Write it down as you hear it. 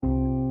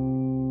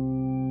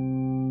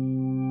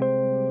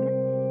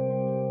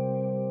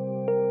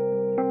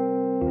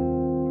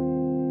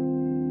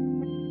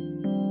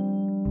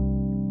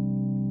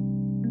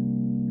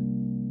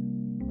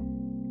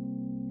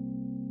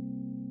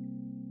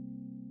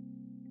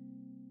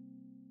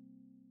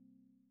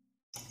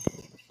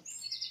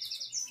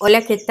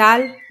Hola, ¿qué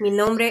tal? Mi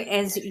nombre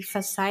es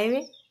Ifa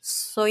Saibe.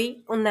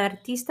 Soy una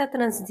artista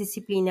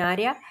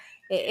transdisciplinaria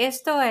y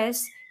esto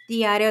es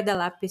Diario de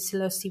la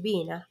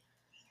Psilocibina.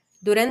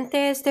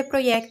 Durante este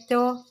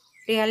proyecto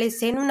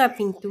realicé una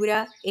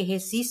pintura y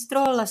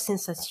registro las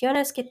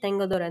sensaciones que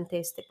tengo durante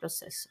este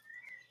proceso.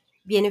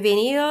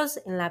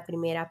 Bienvenidos en la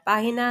primera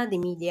página de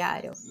mi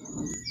diario.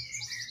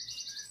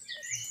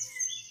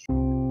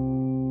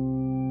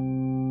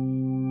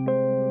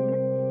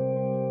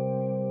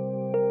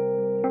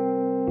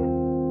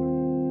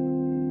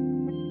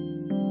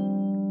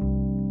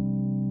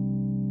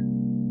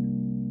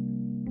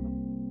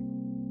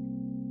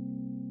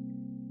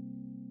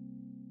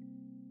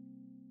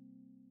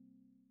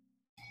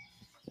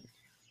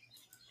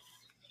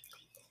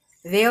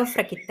 Veo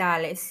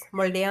fractales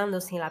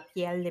moldeándose en la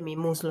piel de mi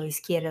muslo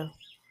izquierdo.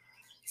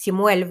 Se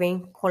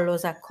mueven con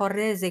los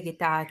acordes de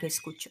guitarra que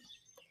escucho.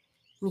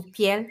 Mi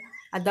piel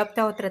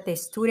adopta otra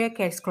textura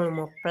que es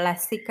como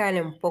plástica y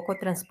un poco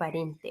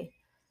transparente,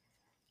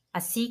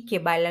 así que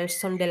baila el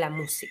son de la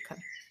música.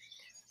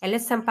 El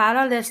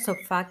estampado del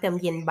sofá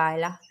también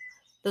baila.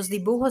 Los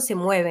dibujos se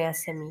mueven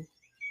hacia mí.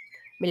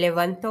 Me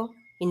levanto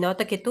y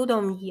noto que todo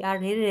a mi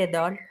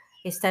alrededor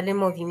está en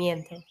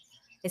movimiento,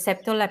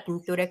 excepto la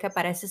pintura que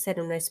parece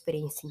ser una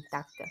experiencia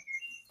intacta,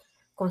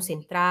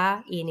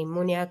 concentrada y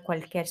inmune a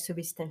cualquier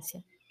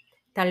sustancia.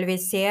 Tal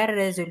vez sea el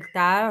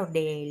resultado de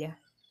ella.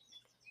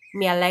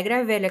 Me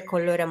alegra ver el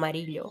color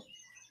amarillo.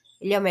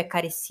 Ella me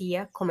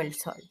acaricia como el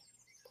sol.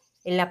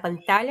 En la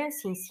pantalla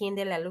se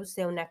enciende la luz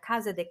de una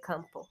casa de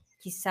campo,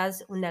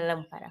 quizás una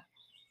lámpara.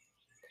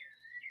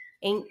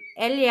 En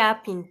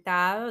ella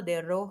pintado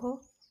de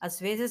rojo, a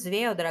veces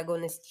veo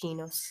dragones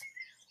chinos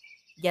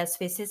y a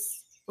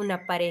veces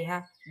una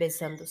pareja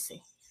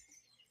besándose.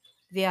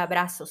 Veo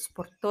abrazos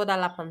por toda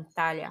la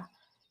pantalla,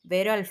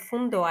 pero al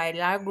fondo hay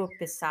algo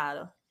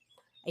pesado.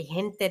 Hay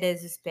gente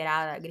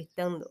desesperada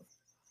gritando.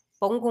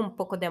 Pongo un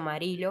poco de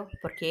amarillo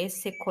porque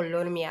ese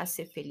color me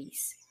hace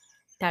feliz.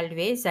 Tal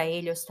vez a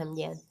ellos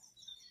también.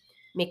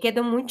 Me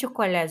quedo mucho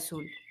con el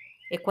azul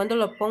y cuando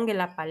lo pongo en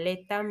la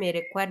paleta me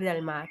recuerda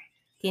al mar.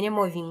 Tiene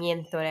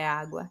movimiento de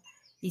agua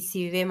y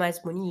se ve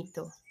más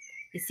bonito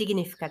y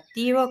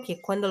significativo que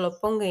cuando lo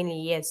pongo en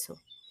el yeso.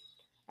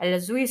 El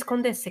azul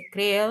esconde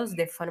secretos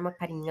de forma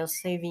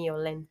cariñosa y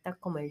violenta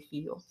como el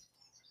río.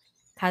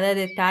 Cada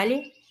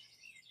detalle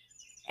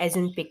es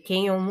un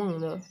pequeño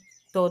mundo,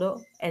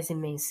 todo es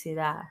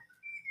inmensidad.